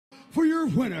for your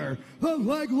winner, the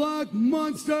leg lock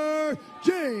monster,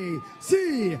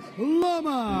 J.C.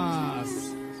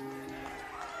 Llamas.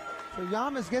 So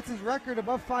Llamas gets his record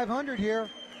above 500 here.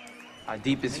 Our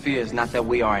deepest fear is not that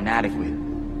we are inadequate.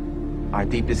 Our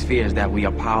deepest fear is that we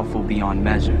are powerful beyond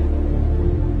measure.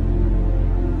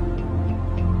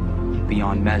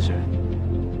 Beyond measure.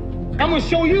 I'm gonna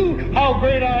show you how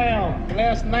great I am.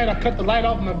 Last night I cut the light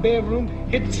off in my bedroom,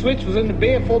 hit the switch, was in the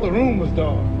bed before the room was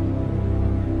dark.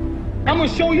 I'm gonna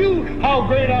show you how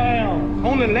great I am.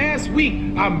 Only last week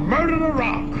I murdered a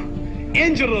rock,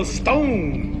 injured a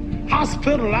stone,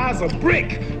 hospitalized a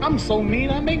brick. I'm so mean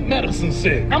I make medicine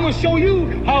sick. I'm gonna show you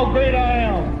how great I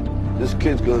am. This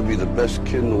kid's gonna be the best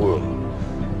kid in the world.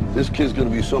 This kid's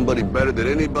gonna be somebody better than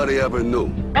anybody ever knew.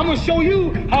 I'm gonna show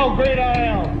you how great I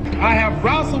am. I have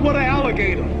wrestled with an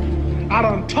alligator. I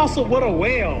done tussled with a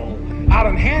whale. I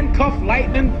done handcuffed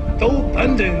lightning, throw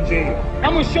thunder in jail.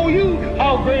 I'm gonna show you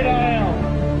how great I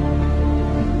am.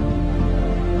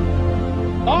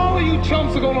 All of you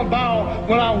chumps are gonna bow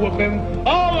when I whoop him.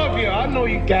 All of you. I know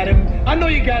you got him. I know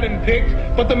you got him picked,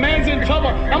 but the man's in trouble.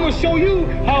 I'm gonna show you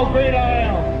how great I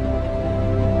am.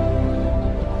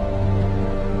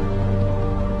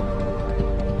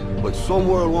 But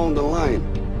somewhere along the line,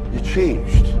 you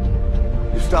changed.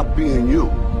 You stopped being you.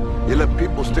 You let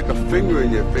people stick a finger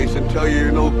in your face and tell you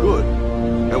you're no good.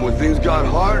 And when things got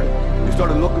hard, you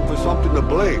started looking for something to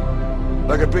blame,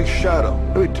 like a big shadow.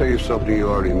 Let me tell you something you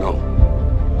already know.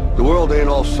 The world ain't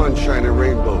all sunshine and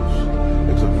rainbows.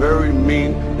 It's a very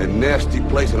mean and nasty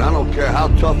place, and I don't care how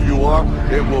tough you are,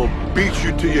 it will beat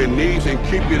you to your knees and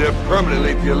keep you there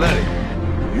permanently if you let it.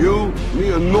 You,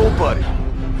 me, or nobody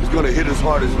is gonna hit as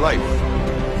hard as life.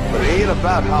 But it ain't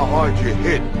about how hard you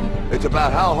hit. It's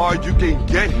about how hard you can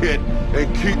get hit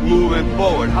and keep moving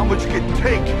forward. How much you can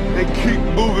take and keep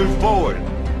moving forward.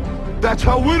 That's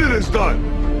how winning is done.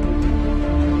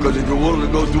 Because if you're willing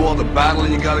to go through all the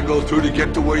battling you gotta go through to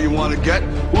get to where you want to get,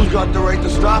 who's got the right to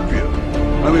stop you?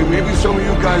 I mean, maybe some of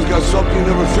you guys got something you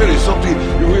never finished, something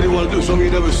you really want to do, something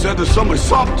you never said to somebody,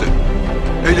 something.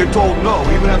 And you're told no,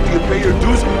 even after you pay your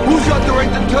dues. Who's got the right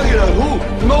to tell you that? Who?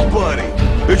 Nobody.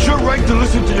 It's your right to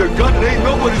listen to your gut. It ain't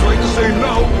nobody's right to say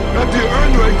no. After you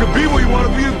earn the right to be where you want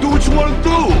to be and do what you want to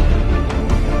do.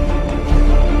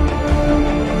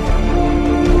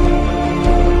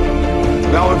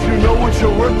 Now, if you know what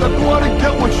you're worth, then go out and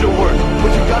get what you're worth.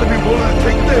 But you gotta be willing to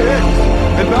take the hits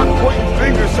and not pointing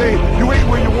fingers saying you ain't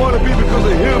where you want to be because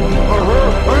of him or her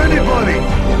or anybody.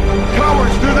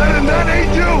 Cowards do that, and that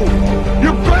ain't you.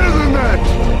 You're better than that.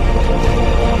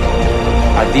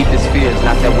 Our deepest fear is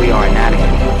not that we are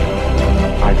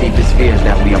inadequate. Our deepest fear is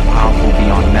that we are powerful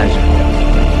beyond measure.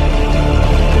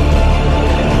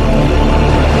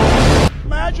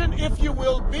 Imagine, if you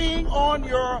will, being on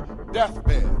your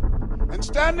deathbed and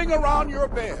standing around your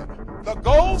bed, the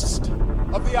ghost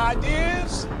of the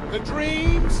ideas, the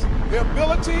dreams, the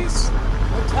abilities,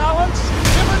 the talents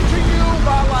given to you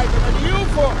by life, and you,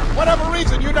 for whatever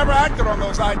reason, you never acted on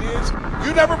those ideas.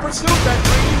 You never pursued that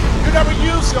dream. You never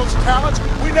used those talents.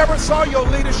 We never saw your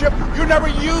leadership. You never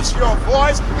used your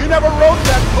voice. You never wrote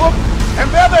that book. And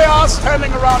there they are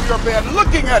standing around your bed,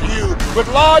 looking at you with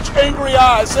large, angry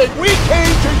eyes, saying, we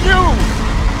came to you,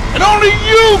 and only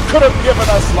you could have given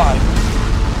us life.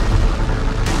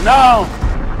 Now,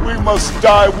 we must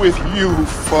die with you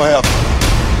forever.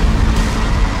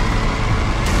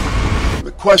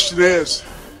 The question is,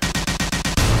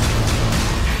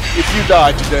 if you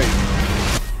die today,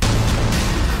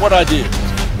 what ideas?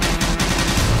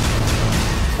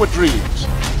 What dreams?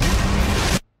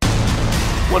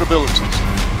 What abilities?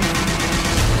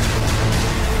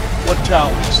 What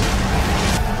talents?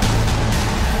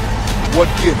 What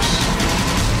gifts?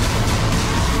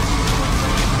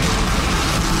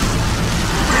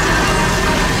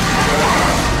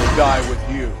 Will die with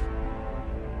you.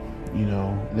 You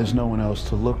know, there's no one else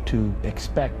to look to.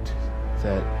 Expect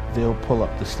that they'll pull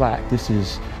up the slack. This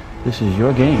is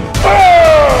your game.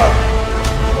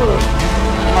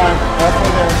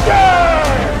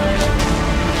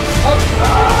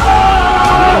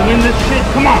 Win this shit.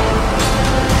 Come on.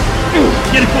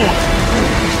 Get it going.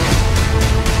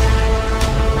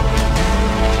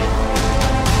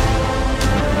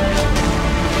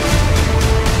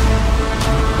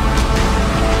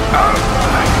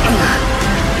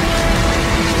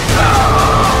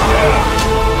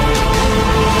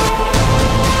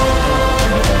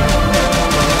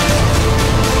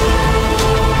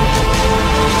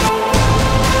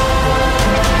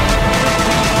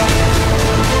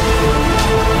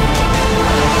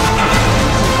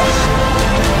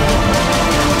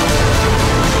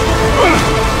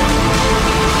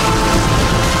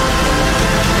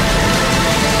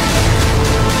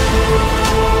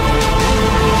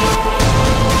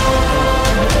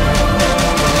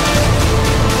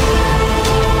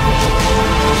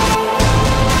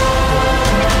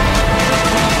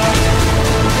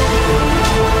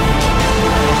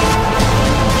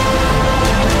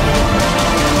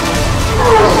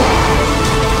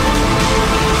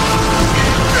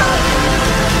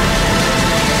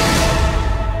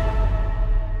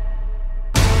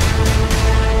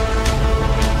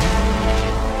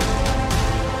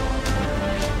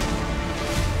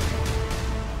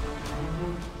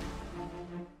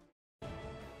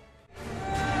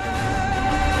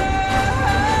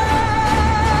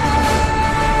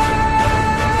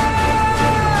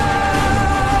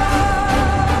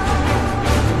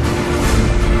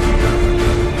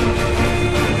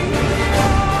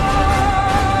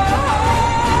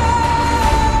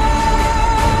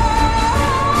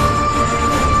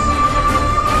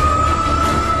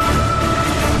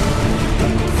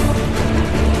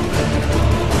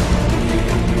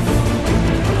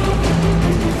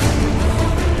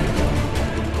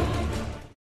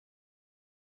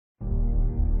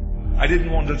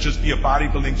 didn't want to just be a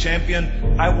bodybuilding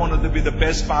champion. I wanted to be the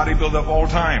best bodybuilder of all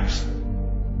times.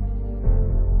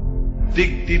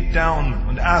 Dig deep down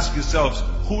and ask yourselves,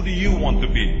 who do you want to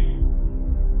be?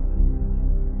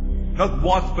 Not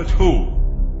what, but who.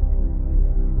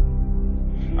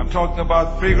 I'm talking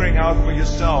about figuring out for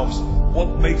yourselves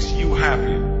what makes you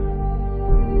happy.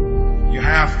 You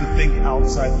have to think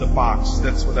outside the box.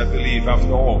 That's what I believe.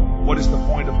 After all, what is the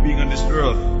point of being on this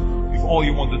earth if all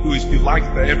you want to do is be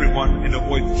liked by everyone and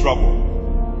avoid trouble?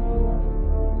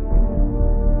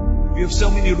 We have so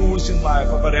many rules in life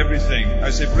about everything. I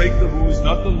say break the rules,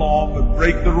 not the law, but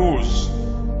break the rules.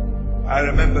 I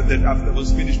remember that after I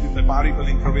was finished with my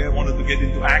bodybuilding career, I wanted to get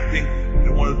into acting. I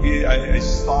wanted to be a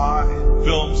star in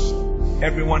films.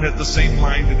 Everyone had the same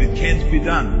line that it can't be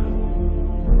done.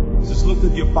 Just look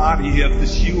at your body. You have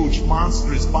this huge,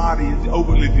 monstrous body,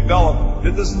 overly developed,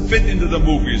 that doesn't fit into the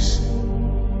movies.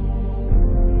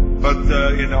 But,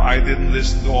 I didn't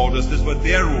listen to orders. These were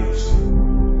their rules.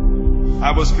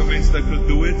 I was convinced I could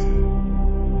do it.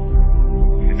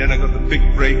 And then I got the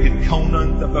big break in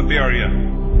Conan the Barbarian.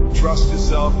 Trust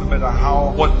yourself no matter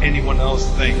what anyone else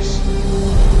thinks.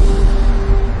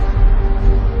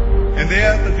 And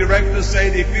there the director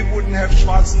said if we wouldn't have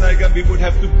Schwarzenegger, we would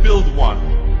have to build one.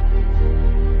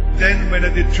 Then when I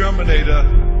did Terminator,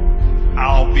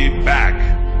 I'll be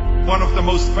back. One of the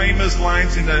most famous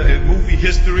lines in movie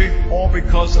history, all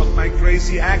because of my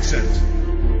crazy accent.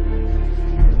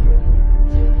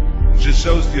 It just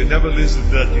shows you never listen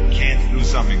that you can't do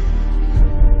something.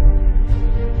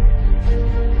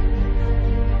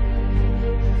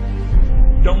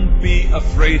 Don't be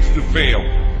afraid to fail.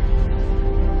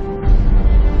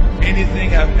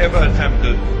 Anything I've ever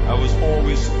attempted, I was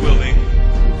always willing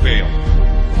to fail.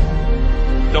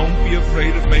 Don't be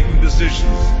afraid of making decisions.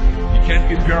 You can't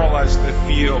be paralyzed by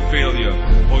fear of failure,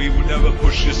 or you will never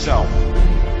push yourself.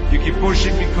 You keep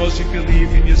pushing because you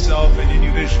believe in yourself and in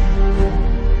your vision.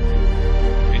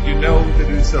 And you know that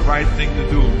it's the right thing to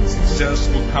do, and success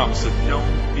will come, so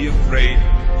don't be afraid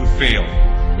to fail.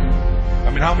 I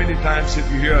mean, how many times have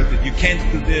you heard that you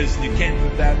can't do this, and you can't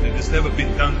do that, and it's never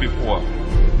been done before?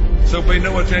 So pay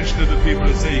no attention to the people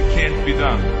that say it can't be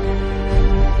done.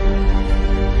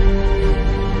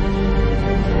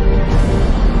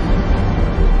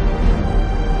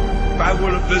 If I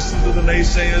would have listened to the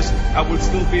naysayers, I would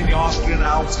still be in the Austrian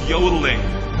Alps yodeling.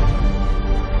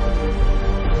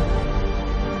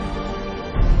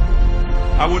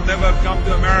 I would never have come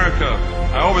to America.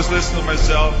 I always listened to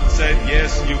myself and said,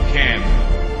 yes, you can.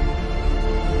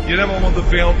 You never want to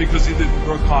fail because you didn't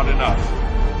work hard enough.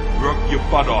 Work your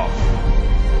butt off.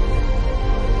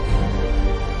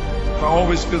 I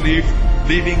always believed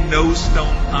leaving no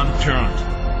stone unturned.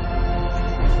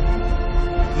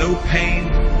 No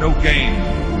pain, no gain.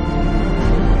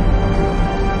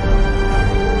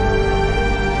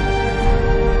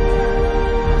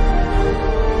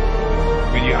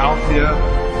 When you're out there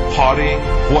partying,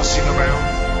 horsing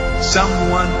around,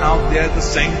 someone out there at the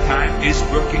same time is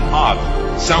working hard.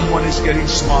 Someone is getting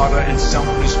smarter and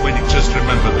someone is winning. Just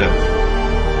remember that.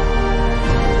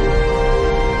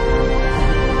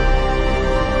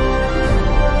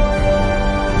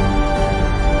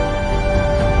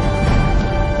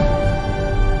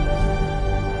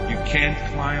 You can't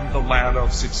climb the ladder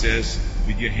of success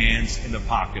with your hands in the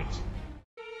pocket.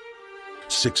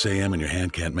 6 a.m. and your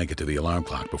hand can't make it to the alarm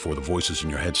clock before the voices in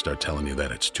your head start telling you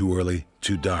that it's too early,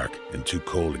 too dark, and too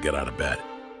cold to get out of bed.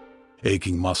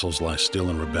 Aching muscles lie still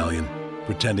in rebellion,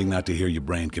 pretending not to hear your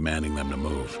brain commanding them to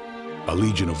move. A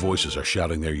legion of voices are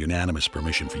shouting their unanimous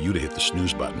permission for you to hit the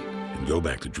snooze button and go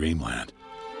back to dreamland.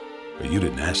 But you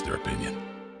didn't ask their opinion.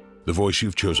 The voice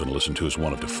you've chosen to listen to is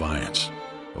one of defiance.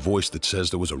 A voice that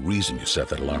says there was a reason you set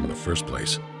that alarm in the first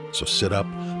place. So sit up,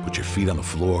 put your feet on the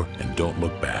floor, and don't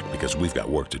look back, because we've got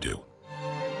work to do.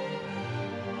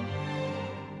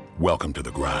 Welcome to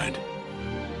the grind.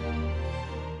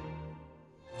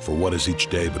 For what is each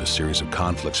day but a series of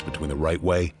conflicts between the right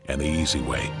way and the easy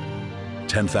way?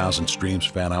 10,000 streams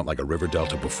fan out like a river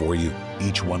delta before you,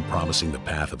 each one promising the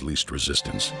path of least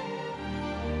resistance.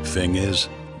 Thing is,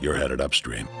 you're headed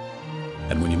upstream.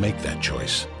 And when you make that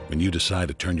choice, when you decide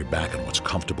to turn your back on what's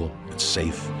comfortable and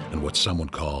safe and what some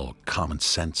would call common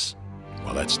sense,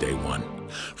 well, that's day one.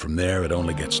 From there, it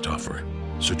only gets tougher.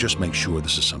 So just make sure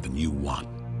this is something you want,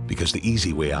 because the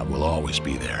easy way out will always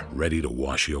be there, ready to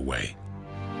wash you away.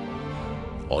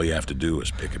 All you have to do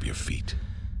is pick up your feet.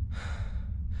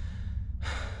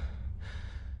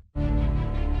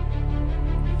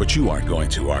 But you aren't going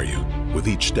to, are you? With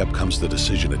each step comes the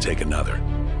decision to take another.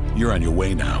 You're on your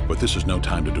way now, but this is no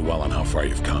time to dwell on how far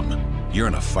you've come. You're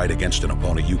in a fight against an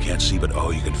opponent you can't see, but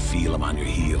oh, you can feel him on your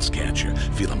heels, can't you?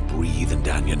 Feel him breathing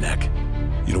down your neck.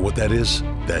 You know what that is?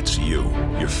 That's you.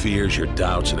 Your fears, your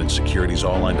doubts, and insecurities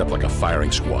all lined up like a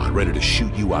firing squad, ready to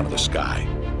shoot you out of the sky.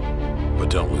 But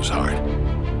don't lose heart.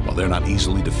 While they're not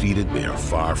easily defeated, they are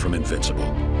far from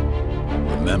invincible.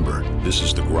 Remember, this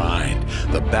is the grind,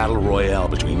 the battle royale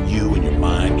between you and your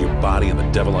mind, your body, and the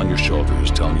devil on your shoulder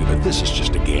who's telling you that this is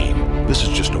just a game. This is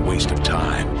just a waste of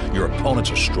time. Your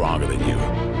opponents are stronger than you.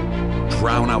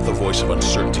 Drown out the voice of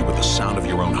uncertainty with the sound of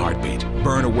your own heartbeat.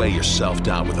 Burn away your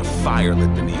self-doubt with a fire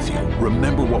lit beneath you.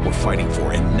 Remember what we're fighting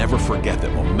for, and never forget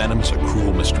that momentum's a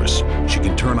cruel mistress. She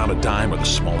can turn on a dime or the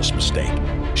smallest mistake.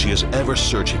 She is ever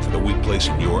searching for the weak place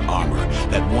in your armor,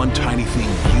 that one tiny thing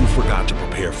you forgot to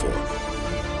prepare for.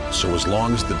 So as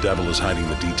long as the devil is hiding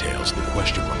the details, the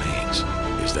question remains,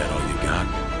 is that all you got?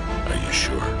 Are you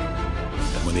sure?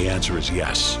 And when the answer is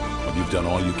yes, when you've done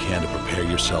all you can to prepare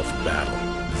yourself for battle,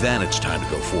 then it's time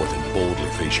to go forth and boldly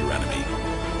face your enemy,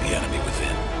 the enemy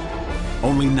within.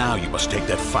 Only now you must take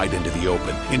that fight into the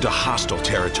open, into hostile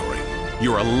territory.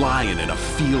 You're a lion in a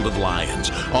field of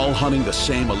lions, all hunting the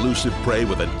same elusive prey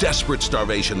with a desperate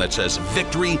starvation that says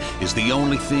victory is the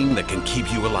only thing that can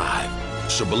keep you alive.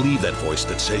 So believe that voice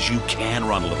that says you can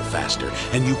run a little faster,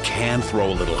 and you can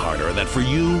throw a little harder, and that for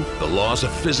you, the laws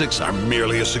of physics are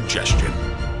merely a suggestion.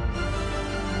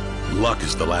 Luck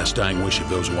is the last dying wish of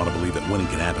those who want to believe that winning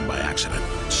can happen by accident.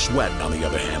 Sweat, on the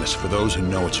other hand, is for those who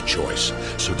know it's a choice.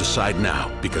 So decide now,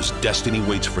 because destiny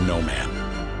waits for no man.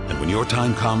 And when your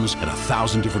time comes and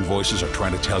 1,000 different voices are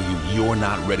trying to tell you you're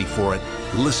not ready for it,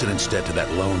 listen instead to that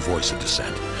lone voice of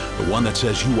dissent. The one that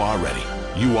says you are ready,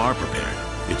 you are prepared.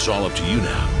 It's all up to you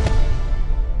now.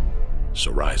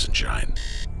 So rise and shine.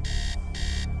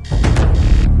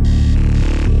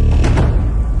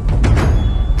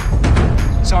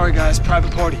 Sorry guys,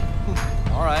 private party.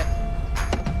 All right.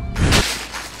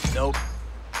 Nope.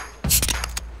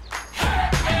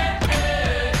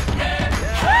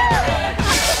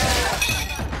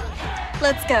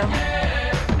 Let's go.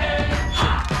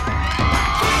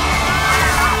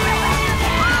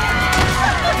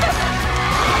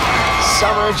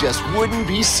 Summer just wouldn't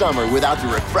be summer without the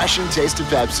refreshing taste of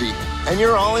Pepsi. And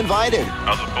you're all invited.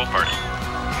 How's the pool party?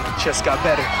 Just got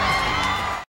better.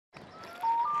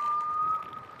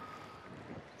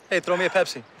 Hey, throw me a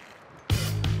Pepsi.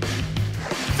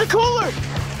 The cooler!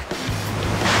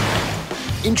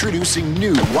 Introducing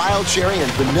new wild cherry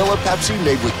and vanilla Pepsi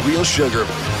made with real sugar.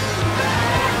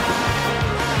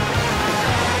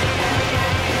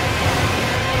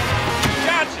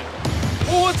 Gotcha!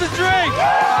 Who wants a drink?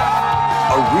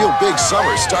 A real big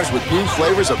summer starts with new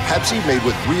flavors of Pepsi made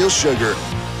with real sugar.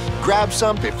 Grab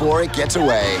some before it gets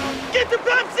away. Get the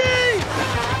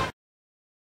Pepsi!